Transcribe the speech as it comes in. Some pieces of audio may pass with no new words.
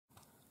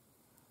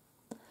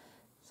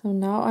So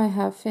now I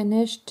have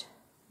finished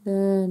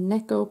the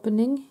neck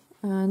opening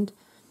and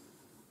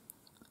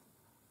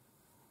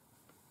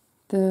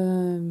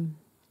the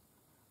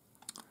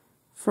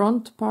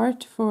front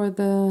part for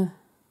the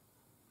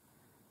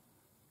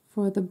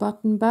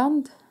button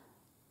band.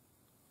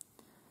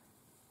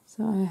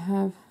 So I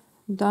have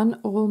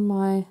done all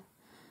my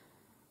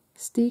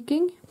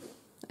steeking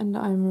and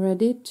I'm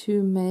ready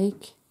to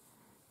make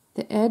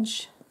the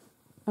edge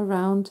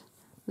around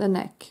the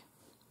neck.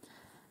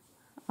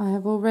 I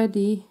have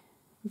already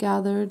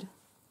gathered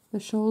the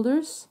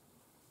shoulders.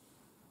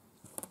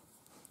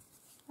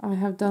 I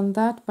have done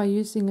that by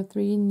using a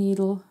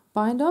 3-needle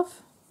bind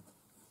off.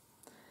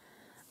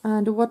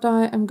 And what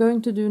I am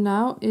going to do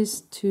now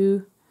is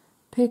to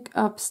pick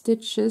up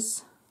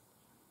stitches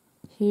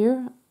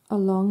here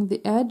along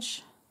the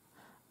edge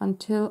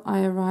until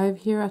I arrive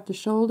here at the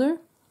shoulder.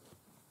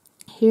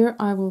 Here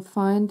I will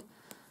find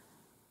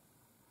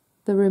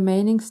the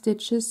remaining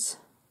stitches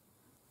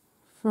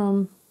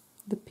from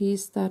the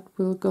piece that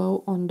will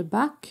go on the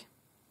back.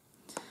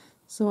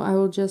 So I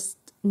will just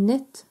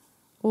knit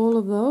all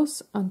of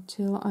those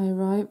until I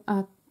arrive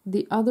at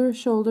the other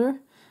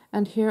shoulder,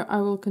 and here I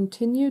will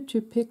continue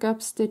to pick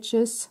up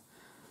stitches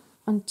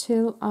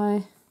until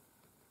I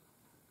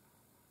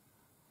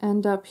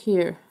end up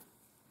here.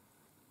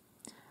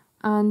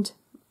 And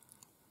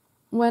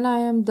when I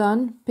am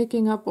done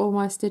picking up all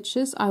my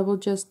stitches, I will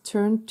just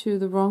turn to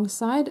the wrong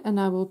side and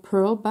I will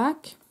purl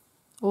back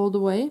all the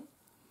way,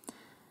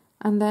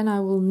 and then I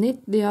will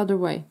knit the other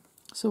way.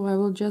 So I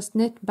will just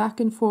knit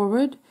back and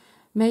forward,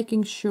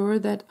 making sure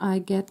that I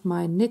get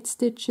my knit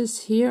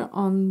stitches here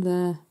on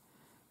the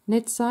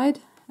knit side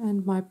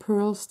and my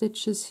purl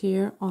stitches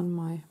here on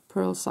my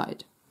purl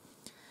side.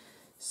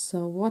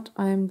 So what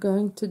I'm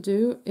going to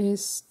do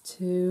is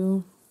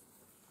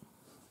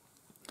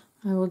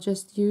I will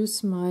just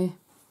use my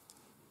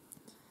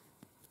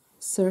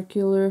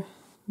circular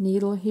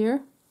needle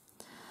here,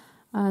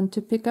 and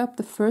to pick up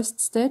the first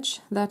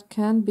stitch, that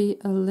can be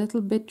a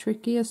little bit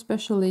tricky,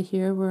 especially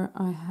here where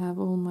I have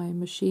all my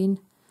machine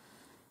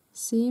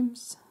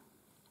seams.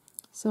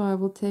 So I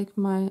will take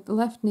my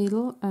left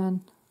needle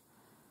and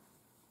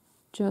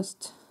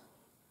just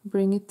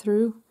bring it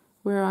through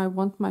where I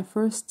want my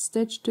first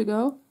stitch to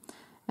go,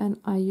 and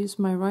I use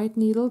my right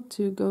needle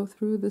to go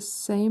through the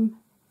same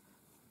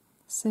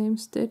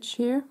stitch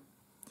here,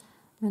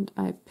 and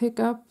I pick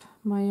up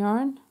my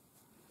yarn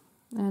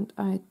and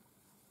I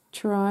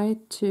try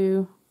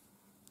to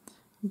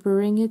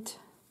bring it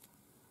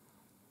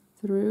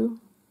through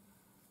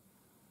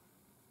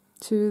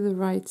to the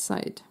right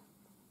side.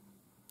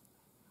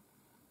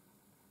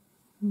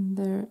 And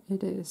there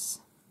it is.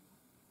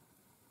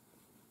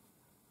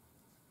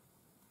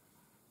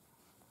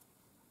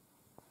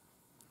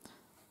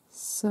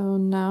 So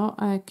now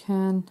I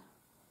can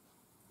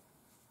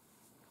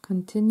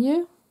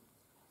continue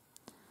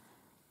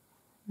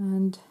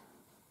and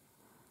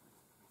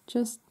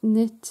just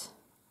knit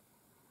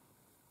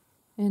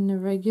in a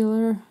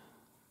regular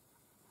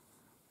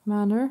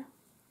manner,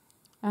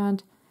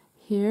 and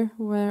here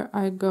where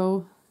I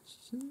go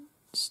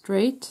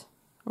straight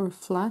or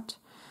flat,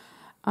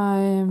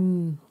 I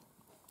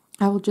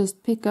will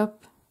just pick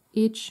up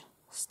each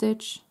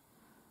stitch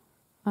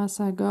as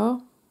I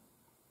go.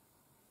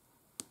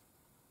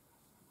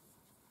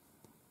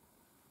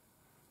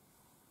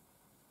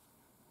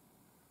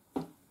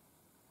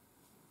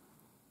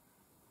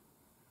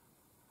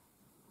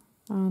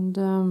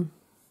 And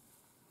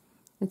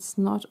it's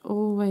not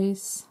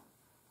always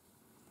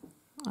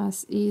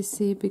as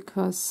easy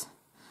because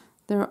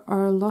there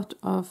are a lot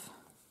of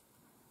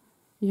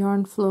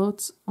yarn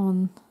floats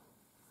on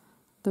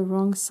the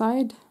wrong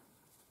side,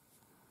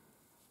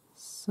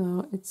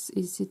 so it's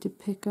easy to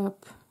pick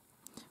up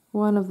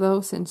one of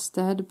those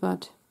instead,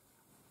 but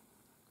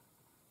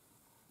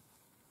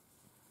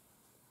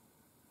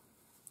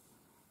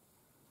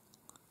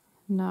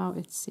now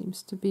it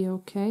seems to be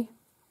okay.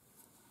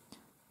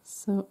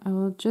 So I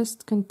will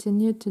just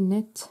continue to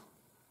knit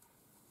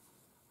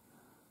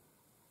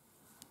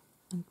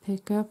and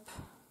pick up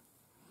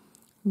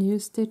new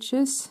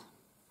stitches.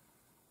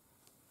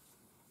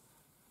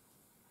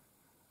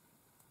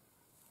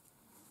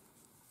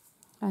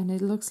 And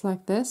it looks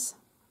like this.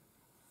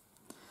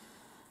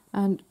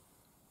 And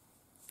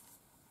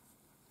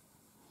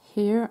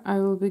here I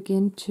will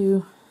begin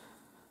to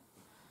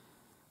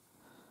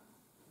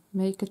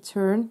make a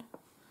turn,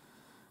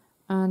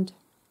 and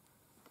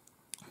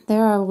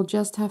there I will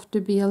just have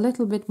to be a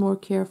little bit more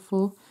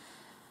careful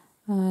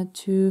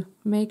to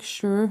make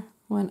sure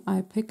when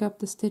I pick up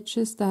the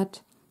stitches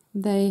that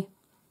they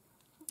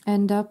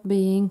end up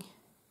being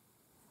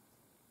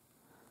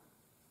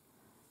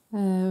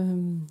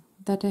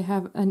that they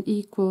have an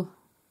equal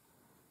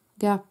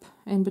gap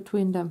in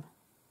between them,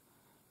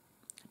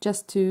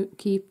 just to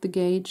keep the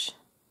gauge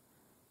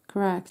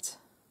correct.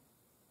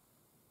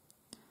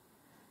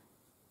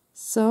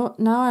 So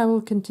now I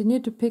will continue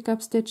to pick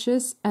up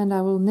stitches and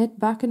I will knit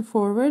back and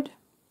forward,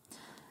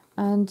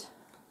 and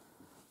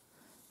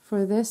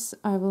for this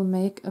I will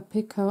make a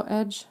picot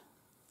edge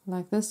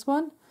like this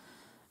one,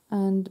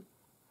 and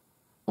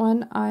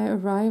when I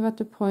arrive at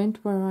the point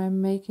where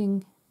I'm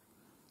making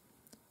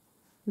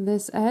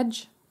this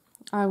edge,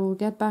 I will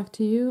get back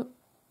to you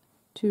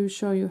to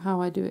show you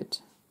how I do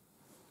it.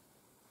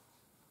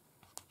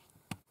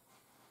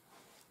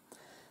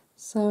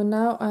 So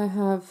now I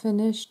have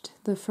finished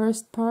the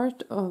first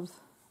part of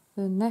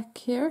the neck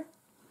here,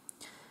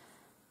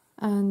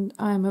 and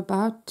I'm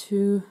about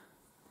to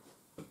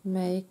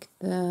make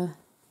the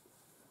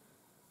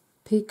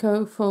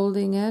picot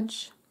folding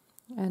edge,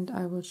 and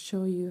I will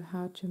show you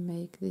how to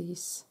make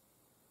these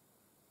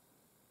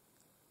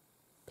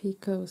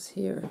picots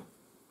here.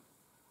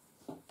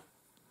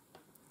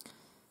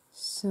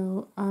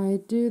 So I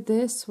do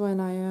this when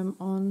I am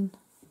on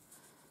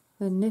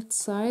the knit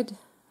side,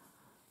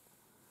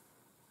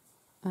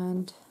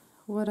 and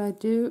what I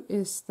do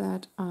is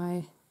that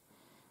I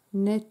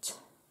knit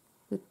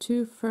the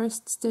two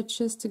first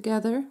stitches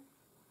together,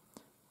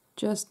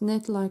 just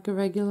knit like a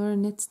regular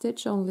knit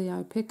stitch, only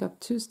I pick up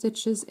 2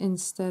 stitches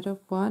instead of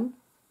 1,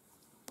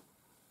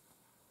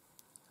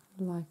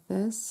 like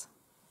this.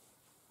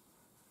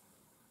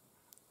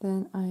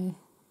 Then I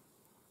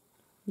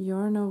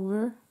yarn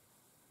over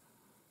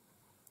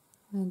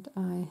and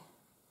I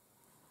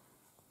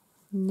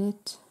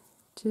knit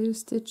 2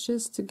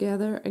 stitches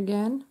together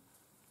again,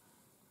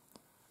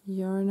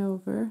 yarn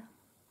over,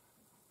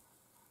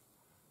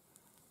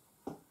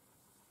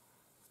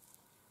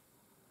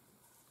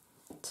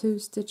 two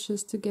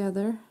stitches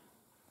together,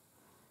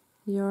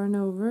 yarn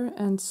over,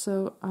 and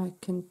so I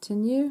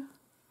continue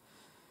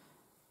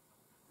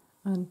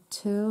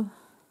until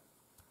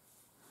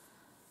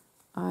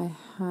I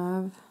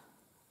have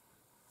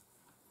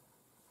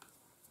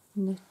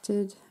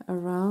knitted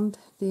around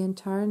the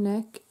entire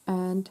neck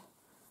and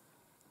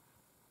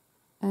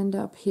end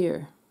up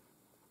here.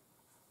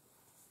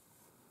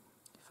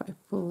 If I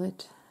pull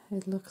it,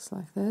 it looks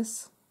like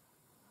this.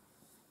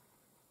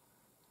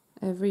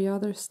 Every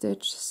other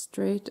stitch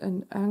straight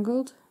and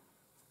angled.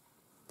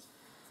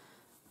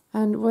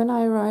 And when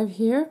I arrive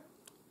here,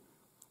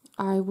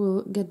 I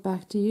will get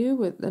back to you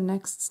with the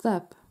next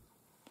step.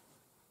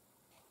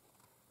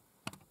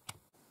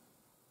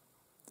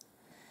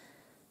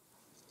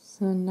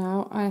 So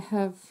now I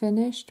have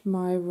finished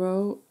my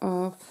row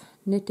of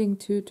knitting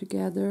 2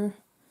 together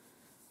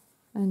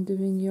and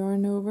doing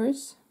yarn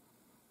overs.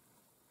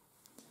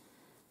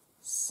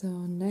 So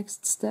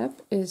next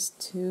step is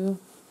to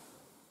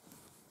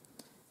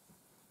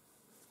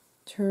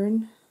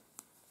turn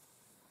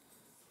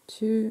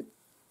to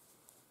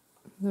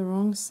the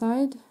wrong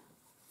side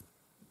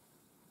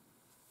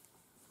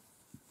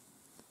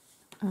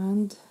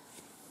and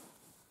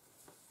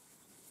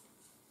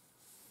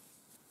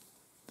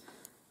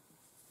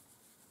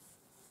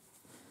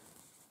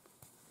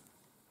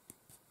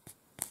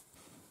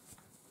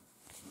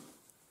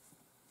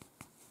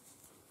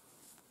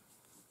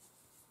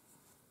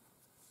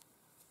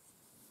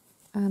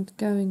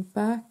going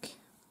back,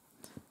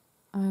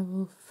 I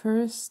will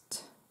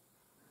first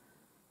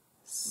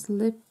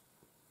slip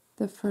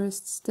the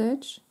first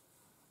stitch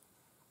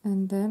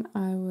and then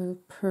I will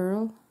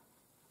purl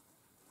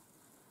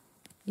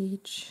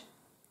each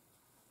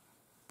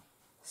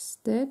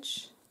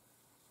stitch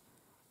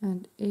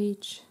and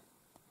each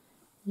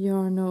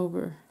yarn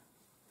over,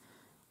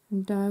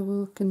 and I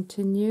will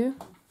continue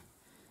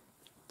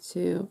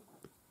to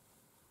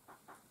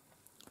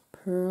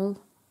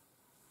purl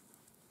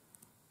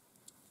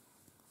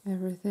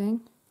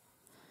everything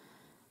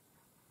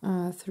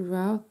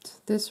throughout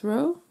this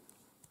row,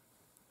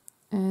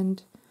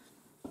 and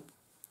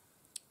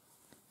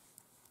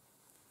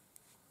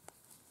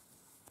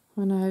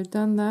when I've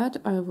done that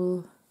I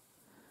will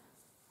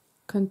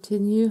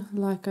continue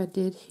like I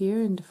did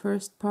here in the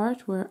first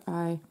part, where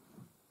I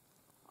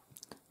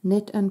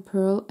knit and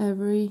purl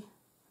every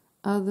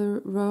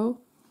other row,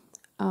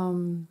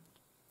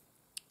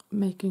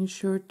 making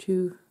sure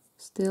to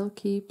still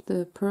keep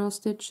the purl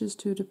stitches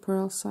to the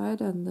purl side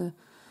and the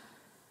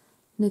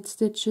knit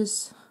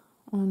stitches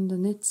on the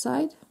knit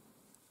side.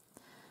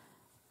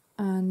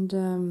 And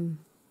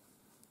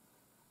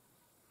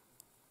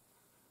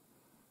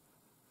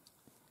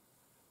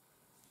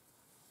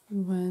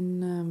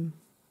when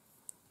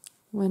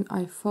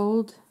I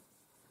fold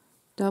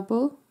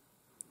double,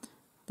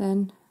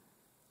 then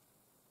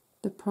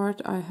the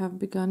part I have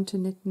begun to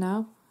knit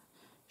now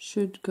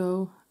should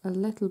go a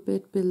little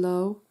bit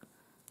below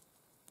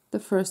the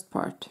first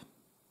part,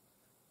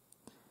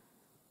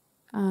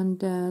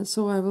 and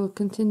so I will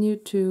continue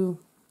to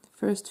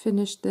first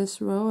finish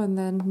this row and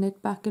then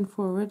knit back and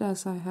forward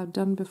as I have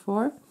done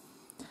before,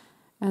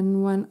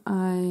 and when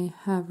I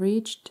have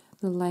reached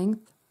the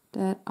length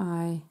that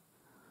I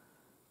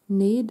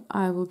need,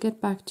 I will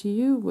get back to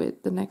you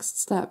with the next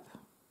step.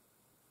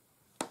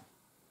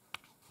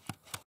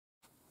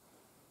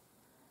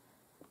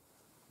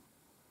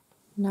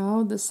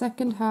 Now the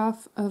second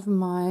half of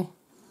my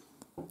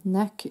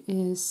neck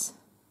is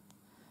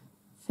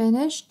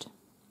finished,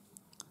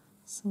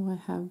 so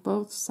I have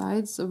both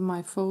sides of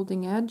my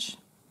folding edge,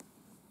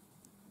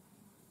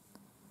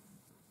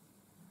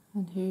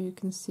 and here you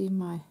can see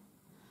my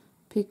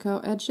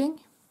picot edging.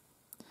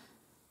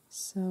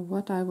 So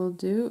what I will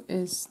do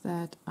is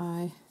that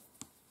I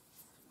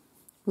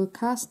will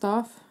cast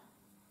off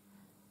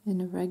in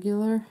a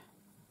regular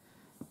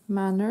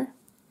manner,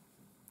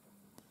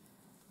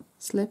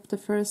 slip the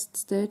first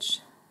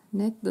stitch,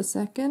 knit the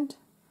second,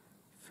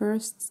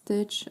 first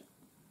stitch,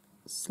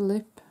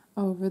 slip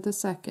over the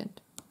second,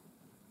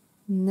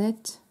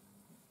 knit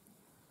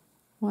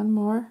one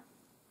more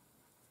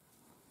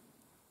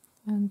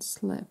and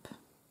slip.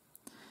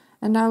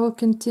 And I will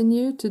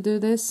continue to do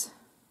this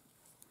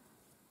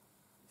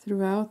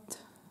throughout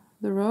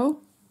the row.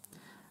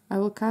 I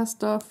will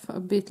cast off a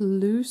bit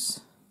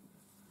loose,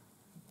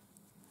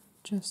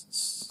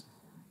 just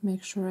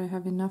make sure I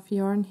have enough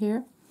yarn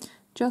here,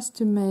 just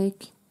to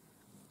make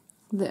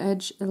the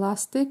edge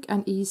elastic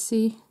and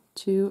easy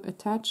to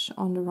attach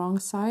on the wrong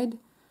side,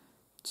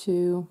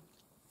 to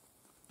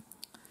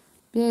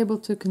be able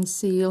to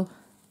conceal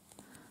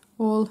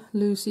all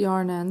loose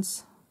yarn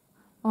ends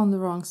on the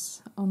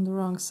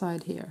wrong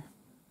side here.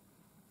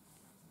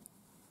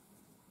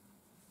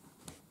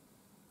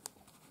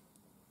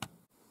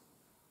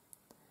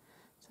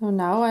 So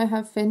now I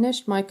have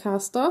finished my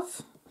cast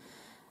off,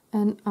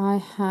 and I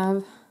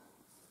have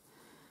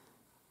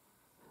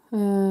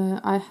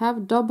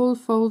double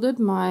folded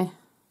my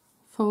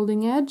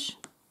folding edge.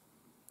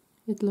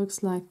 It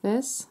looks like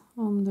this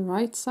on the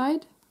right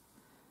side,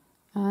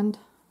 and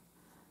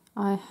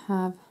I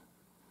have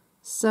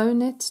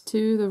sewn it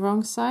to the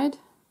wrong side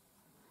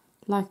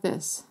like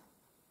this.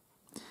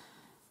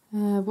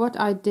 What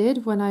I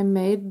did when I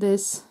made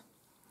this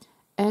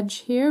edge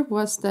here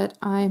was that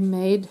I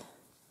made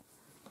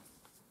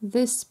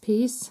this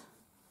piece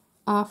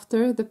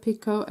after the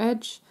picot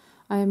edge.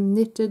 I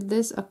knitted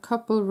this a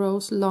couple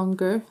rows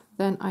longer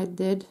than I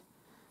did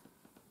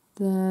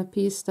the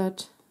piece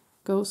that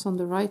goes on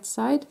the right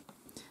side.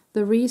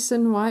 The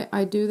reason why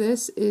I do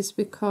this is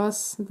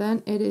because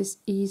then it is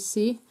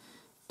easy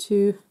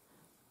to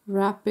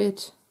wrap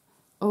it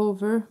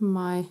over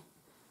my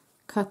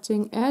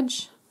cutting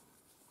edge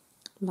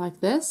like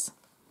this,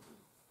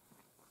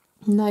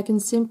 and I can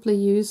simply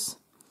use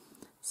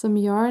some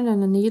yarn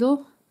and a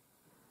needle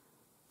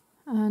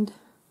and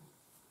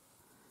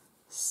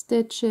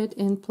stitch it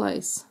in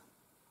place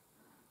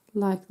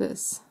like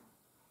this.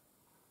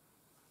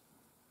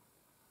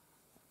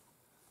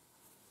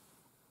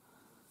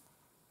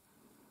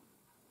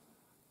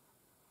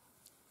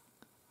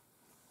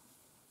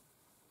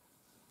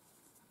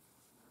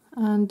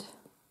 And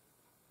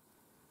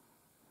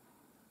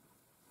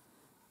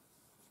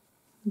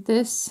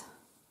this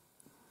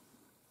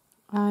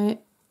I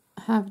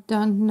have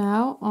done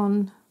now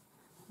on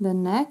the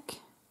neck,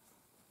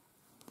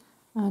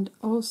 and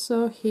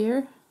also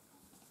here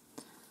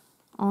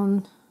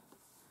on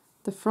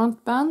the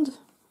front band.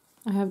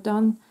 I have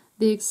done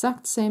the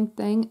exact same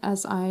thing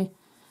as I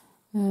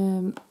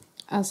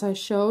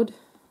showed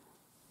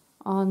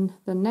on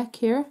the neck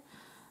here.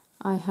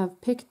 I have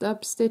picked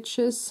up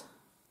stitches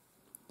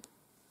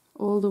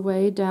all the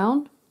way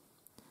down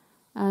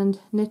and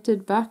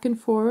knitted back and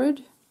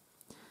forward,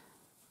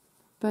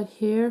 but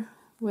here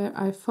where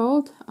I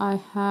fold I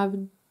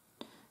have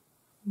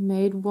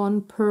made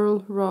one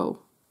purl row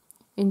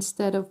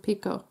instead of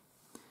picot.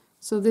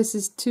 So this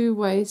is two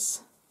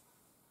ways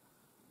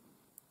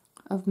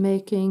of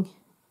making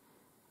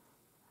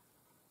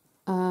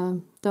a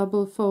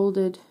double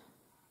folded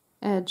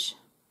edge.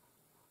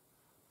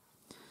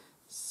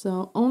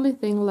 So only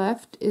thing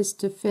left is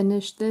to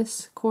finish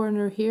this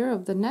corner here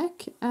of the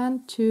neck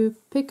and to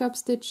pick up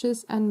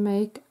stitches and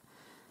make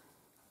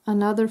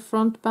another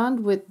front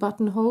band with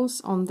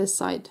buttonholes on this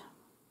side.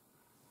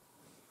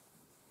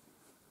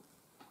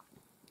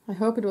 I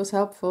hope it was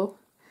helpful,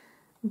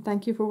 and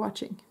thank you for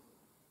watching.